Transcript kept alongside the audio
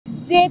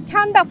যে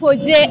ঠান্ডা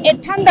ফজে এই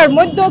ঠান্ডার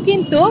মধ্যেও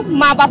কিন্তু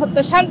মা বাবার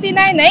তো শান্তি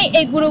নাই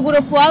এই গুরু গুরু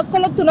ফুয়া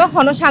কলতুনো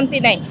হন শান্তি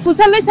নাই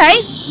ফুসালে চাই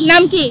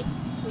নাম কি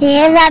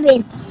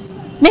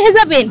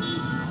মেহজাবিন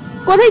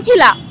কোথায়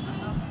ছিলা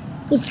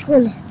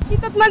স্কুলে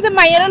শীতত মাঝে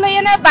মায়েরা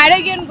লইয়া না বাইরে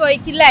গেন গই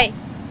কিলাই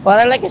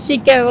পড়ালেখা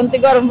শিক্ষা বলতে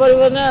গরম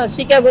পড়বে না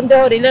শিক্ষা বলতে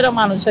হরিলের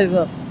মানুষ হইব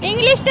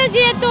ইংলিশটা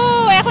যেহেতু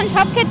এখন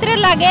সব ক্ষেত্রে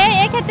লাগে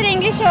এই ক্ষেত্রে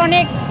ইংলিশে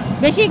অনেক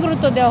বেশি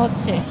গুরুত্ব দেওয়া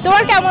হচ্ছে।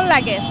 তোমার কেমন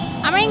লাগে?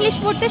 আমার ইংলিশ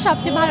পড়তে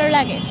সবচেয়ে ভালো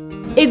লাগে।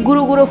 এই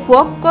গুরু গুরু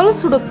ফুক কল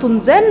সুরতুন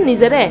যেন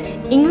নিজেরে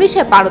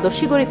ইংলিশে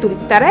পারদর্শী করে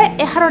তুলিতারে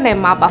এ কারণে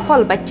মা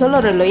বাফল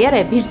বাচ্চলরে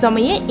লইয়ারে ভিড়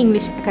জমাইয়ে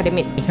ইংলিশ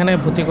একাডেমি এখানে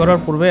ভর্তি করার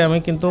পূর্বে আমি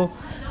কিন্তু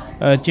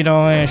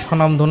চিটাগংয়ে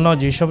স্বনামধন্য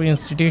যেসব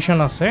ইনস্টিটিউশন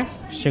আছে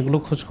সেগুলো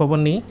খোঁজখবর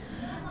নিই।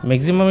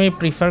 ম্যাক্সিমাম আমি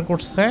প্রিফার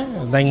করছে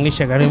দ্য ইংলিশ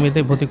একাডেমিতে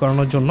ভর্তি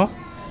করানোর জন্য।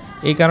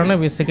 এই কারণে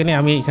বেসিক্যালি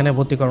আমি এখানে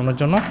ভর্তি করানোর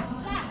জন্য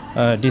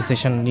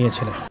ডিসিশন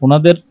নিয়েছিলাম।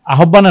 ওনাদের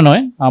আহ্বানে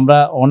নয়, আমরা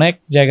অনেক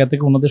জায়গা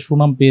থেকে ওনাদের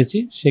সুনাম পেয়েছি,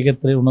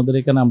 সেক্ষেত্রে ওনাদের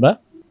এখানে আমরা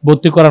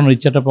ভর্তি করানোর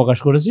ইচ্ছাটা প্রকাশ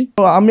করেছি।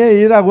 আমি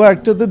এর আগে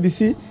একটাতে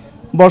দিছি,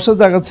 বর্ষার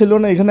জায়গা ছিল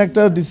না, এখানে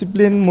একটা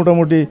ডিসিপ্লিন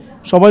মোটামুটি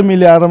সবাই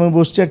মিলে আরামে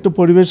বসছে, একটা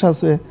পরিবেশ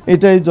আছে,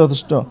 এটাই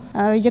যথেষ্ট।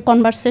 ওই যে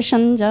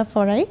কনভারসেশন যা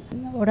পড়াই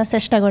ওরা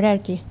চেষ্টা করে আর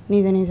কি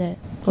নিজে নিজে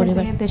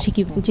পরিবার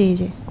শিখিব। জি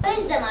জি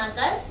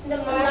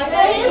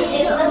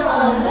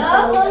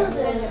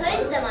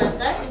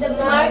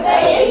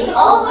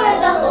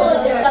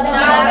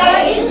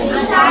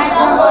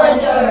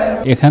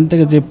এখান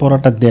থেকে যে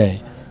পড়াটা দেয়,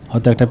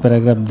 হয়তো একটা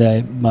প্যারাগ্রাফ দেয়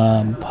বা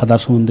ফাদার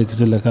সম্বন্ধে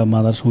কিছু লেখা,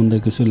 মাদার সম্বন্ধে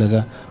কিছু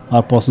লেখা,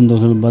 আর পছন্দ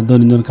বা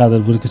দৈনন্দিন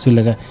কাজের উপর কিছু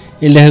লেখা,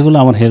 এই লেখাগুলো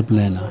আমার হেল্প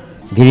নেয় না।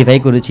 ভেরিফাই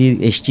করেছি,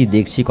 এসছি,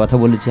 দেখছি, কথা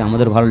বলেছি,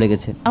 আমাদের ভালো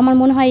লেগেছে। আমার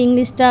মনে হয়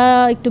ইংলিশটা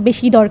একটু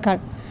বেশি দরকার,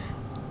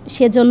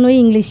 সেজন্যই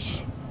ইংলিশ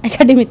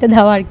একাডেমিতে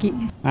দেওয়া আর কি।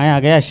 আমি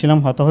আগে আসছিলাম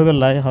হত হইবে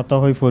লাই, হত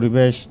হই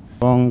পরিবেশ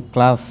এবং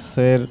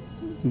ক্লাসের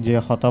যে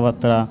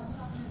কথাবার্তা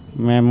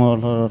ম্যাম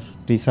হলোর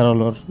টিচার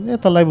হলোর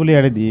এতলাই বলি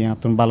আরে দিয়ে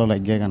আপনার ভালো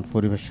লাগে গান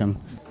পরিবেশন।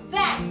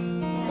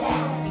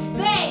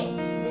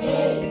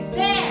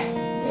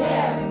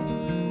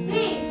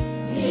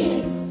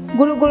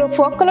 গুরু গুরু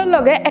ফোকলের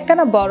লগে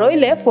একখানা বড়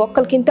হইলে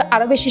ফোকল কিন্তু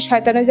আরো বেশি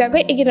শয়তানের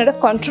জায়গায় এগিয়ে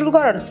কন্ট্রোল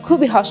করার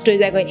খুবই হষ্ট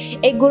হয়ে জায়গায়।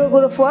 এই গুরু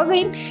গুরু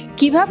ফোকিন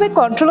কিভাবে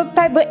কন্ট্রোলত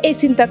থাকবে এই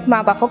চিন্তাত মা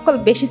বাপকল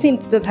বেশি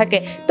চিন্তিত থাকে।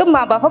 তো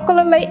মা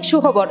বাপকলের লাই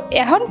সুখবর,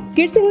 এখন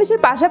কিডস ইংলিশের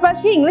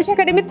পাশাপাশি ইংলিশ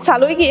একাডেমিত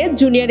চালু গিয়ে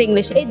জুনিয়র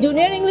ইংলিশ। এই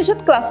জুনিয়র ইংলিশত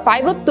ক্লাস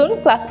 5 তুন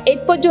ক্লাস 8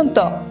 পর্যন্ত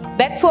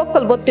ব্যাক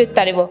ফোকল ভর্তি হতে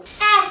পারিব।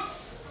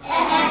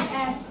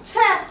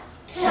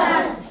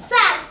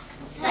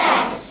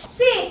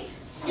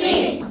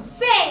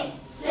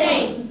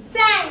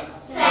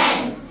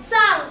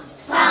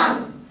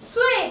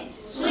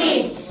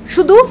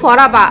 শুধু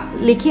ফরাবা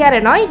লিখিয়ারে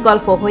নয়,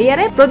 গল্প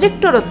হইয়ারে,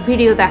 প্রজেক্টরত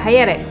ভিডিও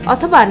দেখাইয়ারে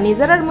অথবা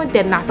নিজেরার মধ্যে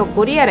নাটক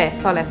করিয়ারে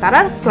চলে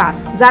তারার ক্লাস,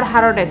 যার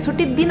হারণে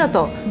ছুটির দিনও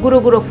তো গুরু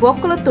গুরু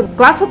ফোকলতুন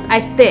ক্লাসত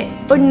আইসতে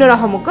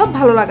অন্যরকমক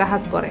ভালো লাগা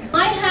হাজ করে।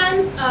 My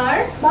hands are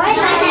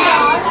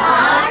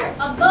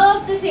above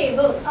the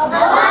table.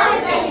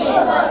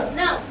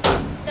 Now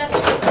touch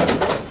it.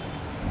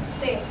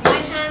 Say my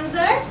hands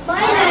are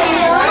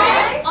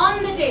on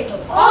the table.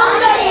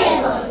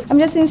 আমি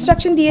জাস্ট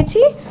ইনস্ট্রাকশন দিয়েছি,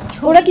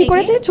 ওরা কি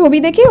করেছে ছবি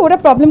দেখে ওরা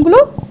প্রবলেমগুলো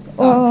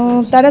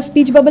তারা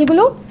স্পিচ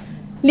বাবলগুলো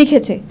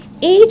লিখেছে।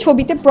 এই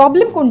ছবিতে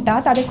প্রবলেম কোনটা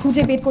তাদের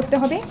খুঁজে বের করতে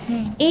হবে,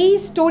 এই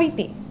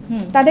স্টোরিতে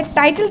তাদের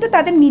টাইটেলটা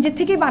তাদের নিজের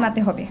থেকেই বানাতে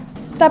হবে,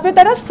 তারপরে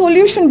তারা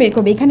সলিউশন বের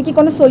করবে, এখানে কি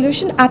কোনো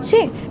সলিউশন আছে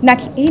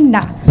নাকি এই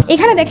না।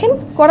 এখানে দেখেন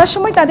করার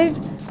সময় তাদের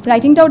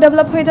রাইটিংটাও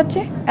ডেভেলপ হয়ে যাচ্ছে,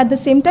 অ্যাট দ্য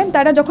সেম টাইম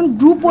তারা যখন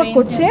গ্রুপ ওয়ার্ক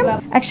করছে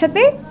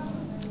একসাথে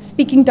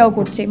স্পিকিংটাও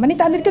করছে, মানে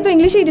তাদেরকে তো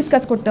ইংলিশেই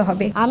ডিসকাস করতে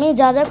হবে। আমি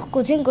যা যা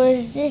কোচিং করে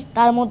এসেছি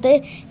তার মধ্যে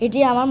এটি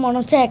আমার মনে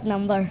হচ্ছে 1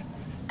 নাম্বার,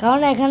 কারণ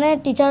এখানে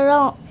টিচাররা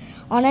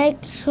অনেক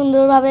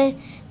সুন্দরভাবে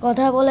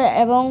কথা বলে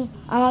এবং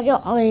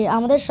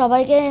আমাদের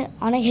সবাইকে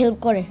অনেক হেল্প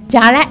করে।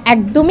 যারা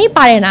একদমই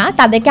পারে না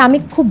তাদেরকে আমি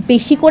খুব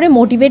বেশি করে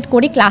মোটিভেট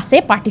করি ক্লাসে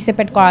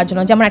পার্টিসিপেট করার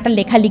জন্য। যেমন একটা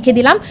লেখা লিখে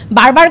দিলাম,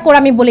 বারবার করে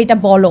আমি বলি এটা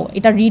বলো,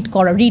 এটা রিড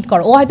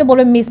করো। ও হয়তো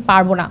বলবে মিস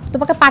পারবো না,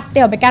 তোমাকে পারতে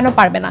হবে, কেন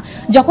পারবে না।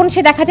 যখন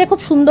সে দেখা যায়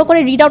খুব সুন্দর করে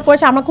রিড আউট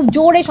করেছে, আমরা খুব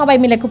জোরে সবাই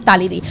মিলে খুব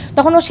তালি দিই,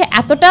 তখন সে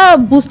এতটা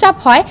বুস্ট আপ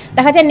হয়,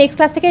 দেখা যায় নেক্সট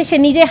ক্লাস থেকে সে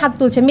নিজেই হাত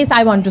তুলছে, miss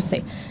I want to say,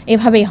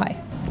 এভাবেই হয়।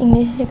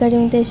 ইংলিশ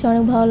একাডেমিতে এসে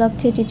অনেক ভালো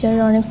লাগছে,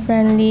 টিচাররা অনেক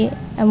ফ্রেন্ডলি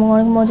এবং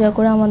অনেক মজা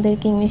করে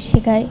আমাদেরকে ইংলিশ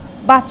শেখায়।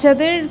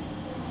 বাচ্চাদের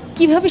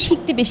কিভাবে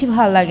শিখতে বেশি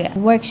ভালো লাগে?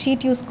 ওয়ার্কশিট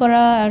ইউজ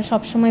করা আর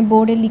সবসময়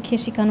বোর্ডে লিখে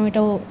শেখানো,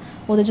 এটাও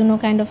ওদের জন্য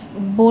কাইন্ড অফ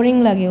বোরিং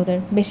লাগে ওদের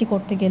বেশি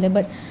করতে গেলে।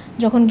 বাট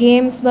যখন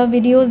গেমস বা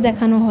ভিডিওস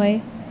দেখানো হয়,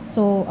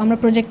 সো আমরা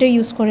প্রজেক্টর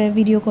ইউজ করে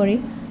ভিডিও করি,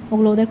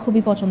 ওগুলো ওদের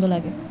খুবই পছন্দ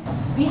লাগে।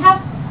 We have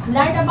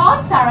learned about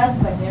Sarah's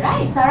birthday,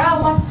 right? Sarah,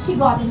 what she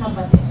got in her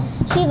birthday?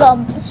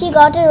 She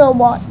got a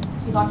robot.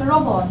 She got a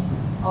robot.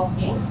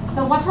 Okay. So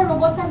what her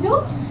robot can do?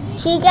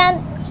 She can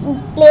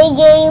play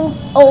games,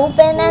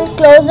 open and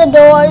close the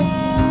doors.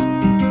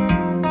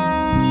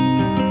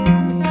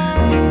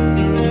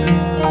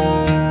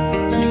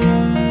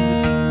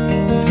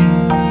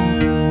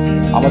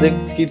 আমাদের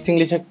kids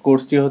ইংলিশের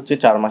কোর্সটি হচ্ছে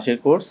 4 মাসের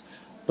course.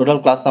 Total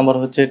class number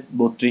হচ্ছে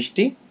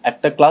 32টি।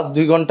 একটা class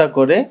 2 ঘন্টা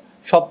করে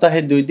সপ্তাহে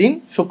 2 দিন,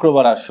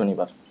 শুক্রবার আর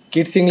শনিবার।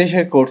 কিডস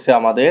ইংলিশের কোর্সে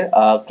আমাদের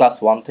ক্লাস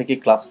 1 থেকে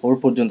ক্লাস 4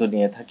 পর্যন্ত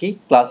নিয়ে থাকি,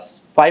 ক্লাস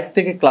 5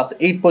 থেকে ক্লাস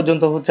 8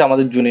 পর্যন্ত হচ্ছে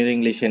আমাদের জুনিয়র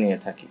ইংলিশে নিয়ে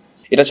থাকি।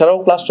 এটা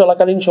ছাড়াও ক্লাস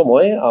চলাকালীন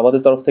সময়ে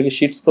আমাদের তরফ থেকে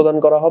শিটস প্রদান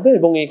করা হবে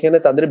এবং এখানে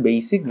তাদের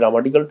বেসিক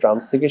গ্রামাটিক্যাল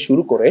টার্মস থেকে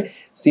শুরু করে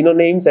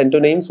synonyms,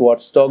 antonyms,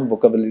 word stock,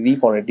 vocabulary,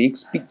 phonetics,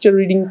 picture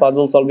reading,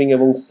 puzzle solving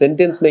এবং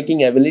সেন্টেন্স মেকিং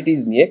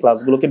অ্যাবিলিটিস নিয়ে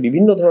ক্লাসগুলোকে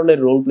বিভিন্ন ধরনের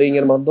রোল প্লেইং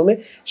এর মাধ্যমে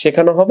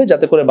শেখানো হবে,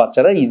 যাতে করে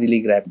বাচ্চারা ইজিলি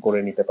গ্র্যাব করে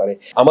নিতে পারে।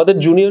 আমাদের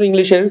জুনিয়র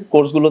ইংলিশের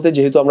কোর্সগুলোতে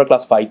যেহেতু আমরা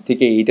ক্লাস 5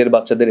 থেকে 8 এর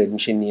বাচ্চাদের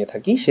এডমিশন নিয়ে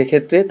থাকি,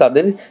 সেক্ষেত্রে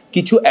তাদের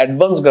কিছু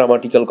অ্যাডভান্স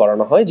গ্রামাটিক্যাল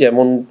করানো হয়,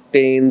 যেমন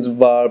টেন্স,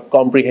 ভার্ব,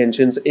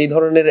 কম্প্রিহেনশনস, এই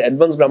ধরনের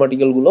অ্যাডভান্স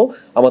গ্রামাটিক্যালগুলো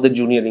আমাদের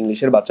জুনিয়র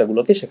ইংলিশের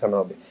বাচ্চাগুলোকে শেখানো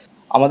হবে।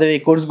 আমাদের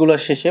এই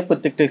কোর্সগুলোর শেষে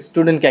প্রত্যেকটা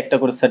স্টুডেন্টকে একটা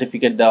করে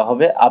সার্টিফিকেট দেওয়া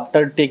হবে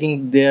after taking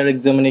there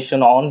examination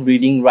on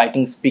reading,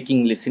 writing, speaking,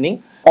 listening.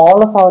 All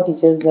of our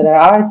teachers that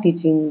are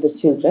teaching the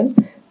children,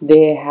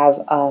 they have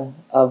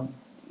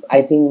I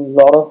think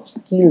lot of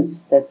skills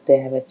that they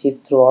have achieved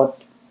throughout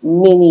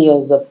many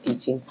years of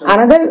teaching.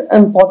 Another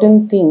important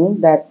thing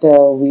that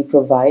we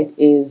provide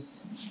is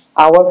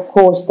our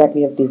course that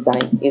we have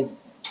designed is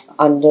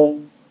under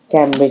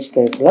Cambridge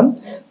curriculum.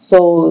 So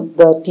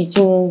the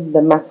teaching,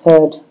 the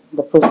method,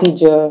 the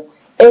procedure,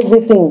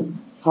 everything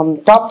from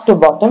top to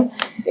bottom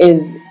is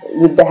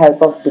with the help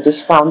of British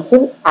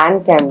Council and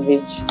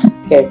Cambridge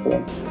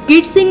curriculum.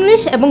 Kids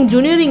English এবং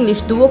junior English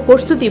দুও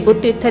কোর্সটি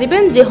ভর্তি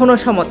থাকবেন যে হনো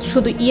সমত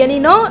শুধু ইয়ানি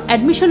ন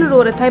অ্যাডমিশনের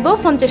ওরে থাকব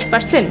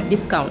 50%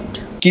 ডিসকাউন্ট।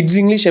 কিডস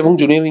ইংলিশ এবং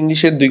জুনিয়র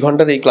ইংলিশের 2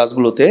 ঘন্টার এই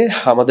ক্লাসগুলোতে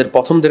আমাদের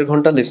প্রথম 1.5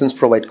 ঘন্টা লেসেন্স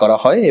প্রোভাইড করা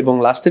হয় এবং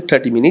লাস্টের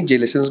 30 মিনিট যে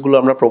লেসেন্সগুলো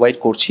আমরা প্রোভাইড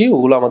করছি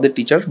ওগুলো আমাদের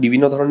টিচার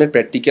বিভিন্ন ধরনের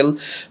প্র্যাকটিক্যাল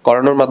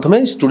করানোর মাধ্যমে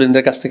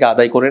স্টুডেন্টদের কাছ থেকে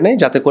আদায় করে নেয়,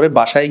 যাতে করে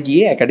বাসায়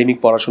গিয়ে একাডেমিক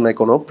পড়াশোনায়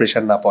কোনো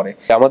প্রেশার না পড়ে।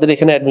 আমাদের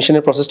এখানে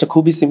অ্যাডমিশনের প্রসেসটা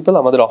খুবই সিম্পল।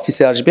 আমাদের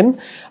অফিসে আসবেন,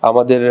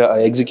 আমাদের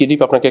এক্সিকিউটিভ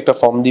আপনাকে একটা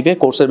ফর্ম দিবে,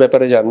 কোর্সের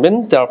ব্যাপারে জানবেন,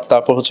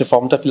 তারপর হচ্ছে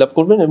ফর্মটা ফিল আপ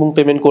করবেন এবং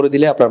পেমেন্ট করে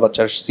দিলে আপনার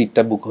বাচ্চার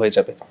সিটটা বুক হয়ে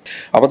যাবে।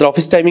 আমাদের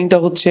অফিস টাইমিংটা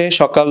হচ্ছে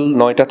সকাল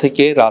 9টা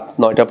থেকে রাত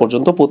 9টা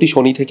পর্যন্ত, প্রতি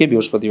শনি থেকে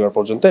বৃহস্পতিবার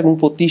পর্যন্ত, এবং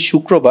প্রতি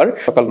শুক্রবার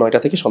সকাল 9টা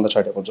থেকে সন্ধ্যা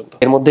 6টা পর্যন্ত।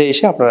 এর মধ্যে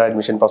এসে আপনারা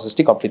অ্যাডমিশন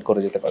প্রসেসটি কমপ্লিট করে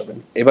যেতে পারবেন।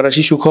 এবার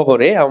আসি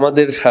সুখবরে।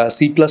 আমাদের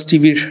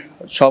Cplustv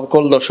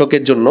সকল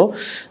দর্শকের জন্য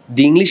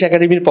দি ইংলিশ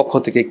একাডেমির পক্ষ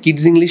থেকে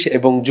কিডস ইংলিশ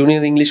এবং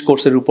জুনিয়র ইংলিশ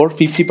কোর্সের উপর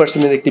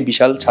 50% এর একটি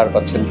বিশাল ছাড়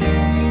পাচ্ছেন।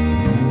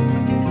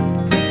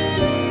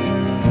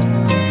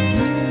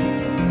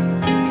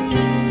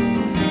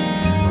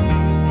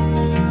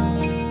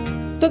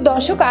 তো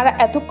দর্শক, আর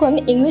এতক্ষণ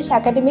ইংলিশ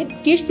একাডেমির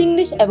কিডস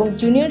ইংলিশ এবং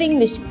জুনিয়র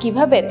ইংলিশ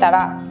কিভাবে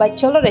তারা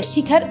বাচ্চালরে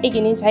শিখার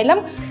এগিয়ে নিয়ে চাইলাম।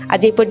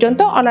 আজ এই পর্যন্ত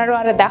অনারও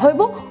আর দেখা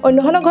হইব অন্য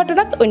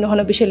ঘটনাত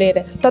অন্য বিষয়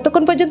লিয়ে।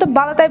 ততক্ষণ পর্যন্ত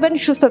ভালো থাকবেন,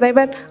 সুস্থ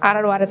থাকবেন,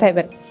 আরও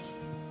থাকবেন।